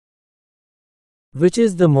Which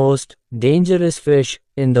is the most dangerous fish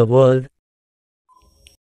in the world?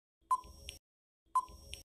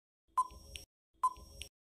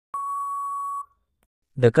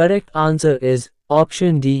 The correct answer is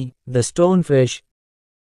option D, the stonefish.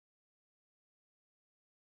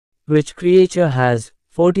 Which creature has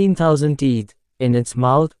 14,000 teeth in its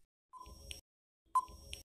mouth?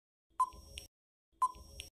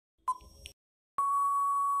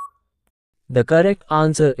 The correct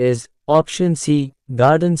answer is option C,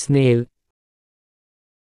 garden snail.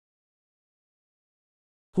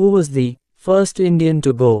 Who was the first Indian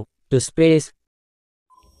to go to space?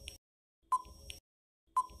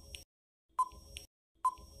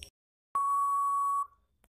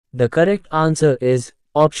 The correct answer is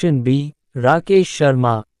option B, Rakesh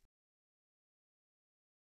Sharma.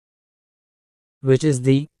 Which is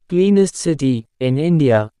the cleanest city in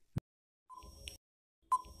India?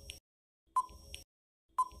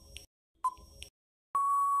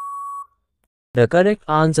 The correct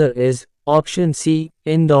answer is option C,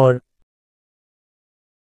 Indore.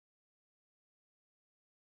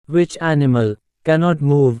 Which animal cannot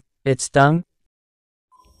move its tongue?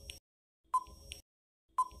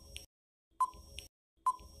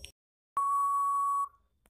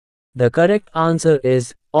 The correct answer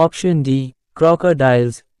is option D,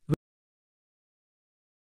 crocodiles.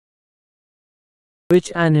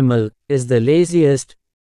 Which animal is the laziest?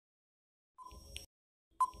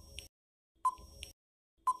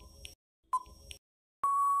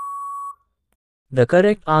 The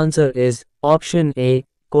correct answer is option A,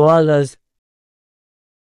 koalas.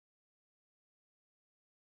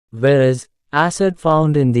 Where is acid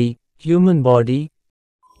found in the human body?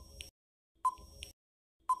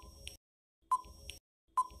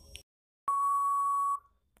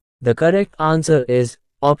 The correct answer is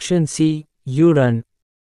option C, urine.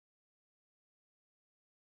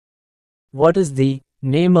 What is the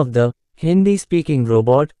name of the Hindi-speaking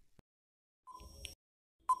robot?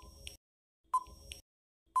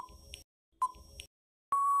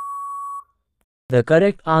 The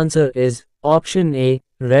correct answer is option A,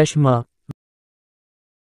 Reshma.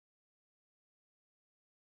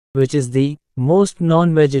 Which is the most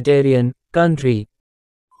non-vegetarian country?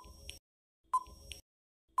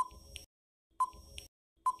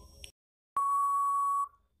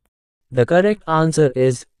 The correct answer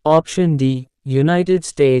is option D, United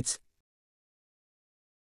States.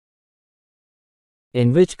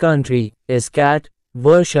 In which country is cat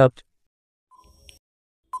worshipped?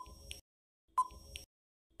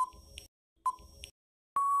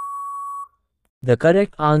 The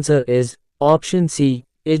correct answer is option C,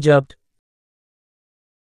 Egypt.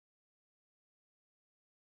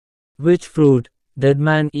 Which fruit did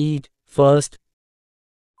man eat first?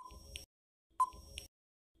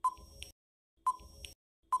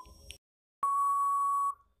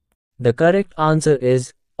 The correct answer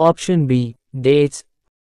is option B, dates.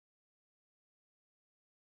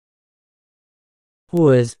 Who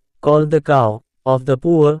is called the cow of the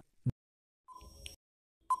poor?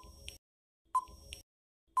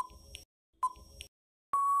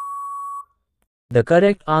 The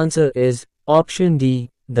correct answer is option D,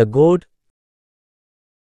 the goat.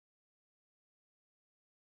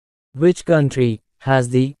 Which country has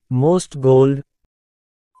the most gold?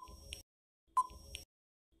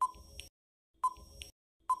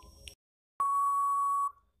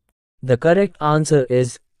 The correct answer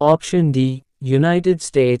is option D, United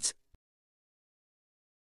States.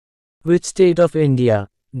 Which state of India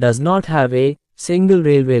does not have a single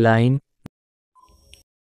railway line?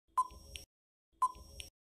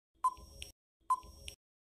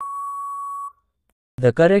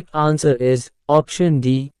 The correct answer is option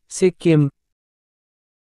D, Sikkim.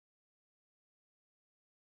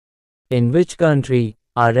 In which country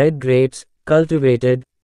are red grapes cultivated?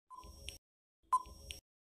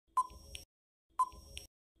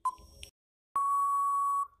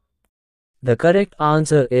 The correct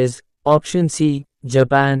answer is option C,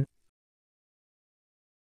 Japan.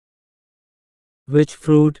 Which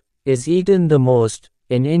fruit is eaten the most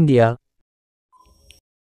in India?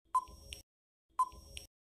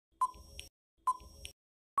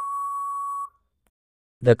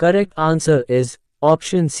 The correct answer is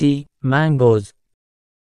option C, mangoes.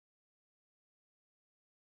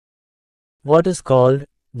 What is called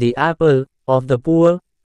the apple of the poor?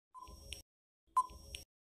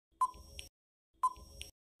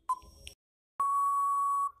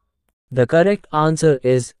 The correct answer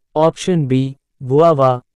is option B,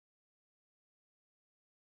 guava.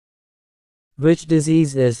 Which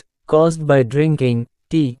disease is caused by drinking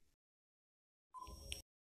tea?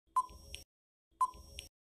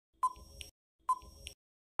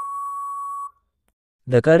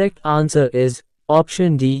 The correct answer is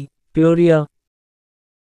option D, Purea.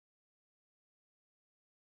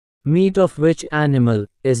 Meat of which animal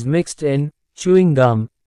is mixed in chewing gum?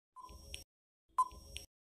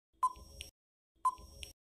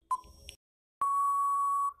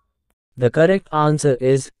 The correct answer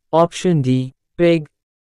is option D, pig.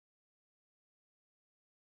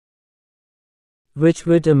 Which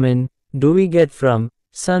vitamin do we get from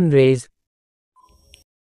sun rays?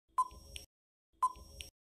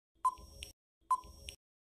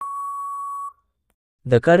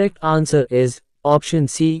 The correct answer is option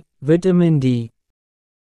C, vitamin D.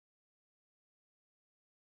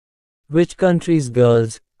 Which country's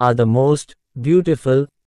girls are the most beautiful?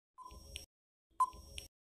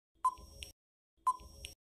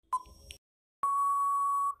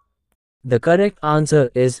 The correct answer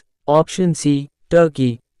is option C,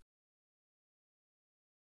 Turkey.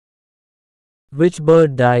 Which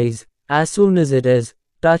bird dies as soon as it is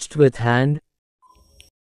touched with hand?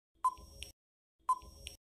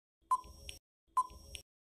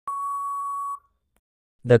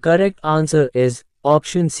 The correct answer is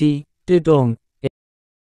option C, Titong.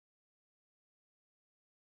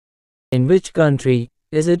 In which country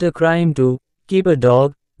is it a crime to keep a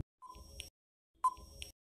dog?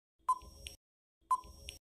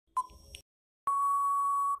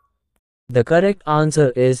 The correct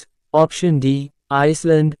answer is option D,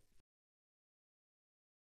 Iceland.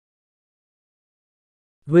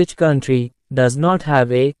 Which country does not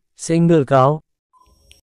have a single cow?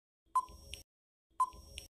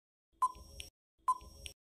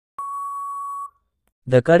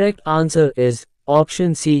 The correct answer is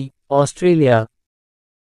option C, Australia.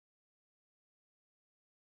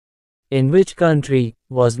 In which country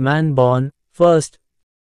was man born first?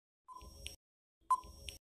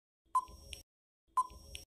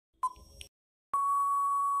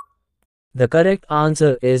 The correct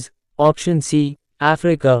answer is option C,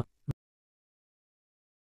 Africa.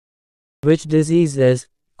 Which disease is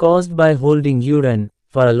caused by holding urine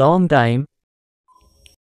for a long time?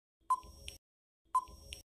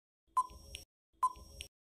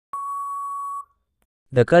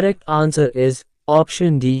 The correct answer is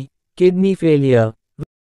option D, kidney failure.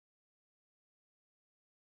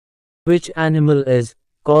 Which animal is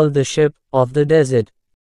called the sheep of the desert?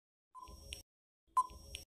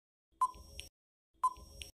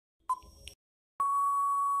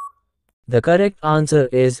 The correct answer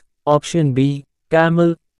is option B,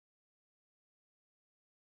 camel.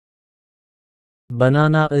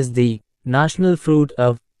 Banana is the national fruit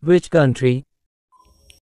of which country?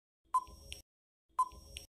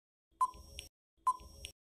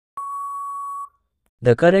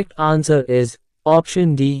 The correct answer is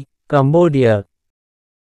option D, Cambodia.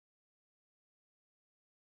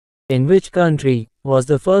 In which country was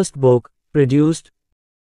the first book produced?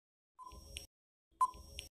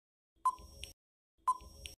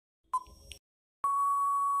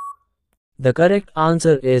 The correct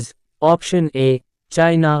answer is option A,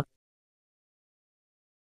 China.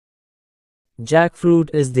 Jackfruit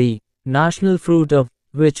is the national fruit of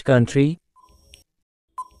which country?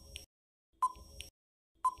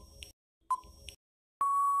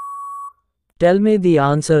 Tell me the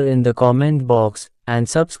answer in the comment box and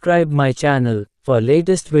subscribe my channel for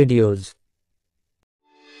latest videos.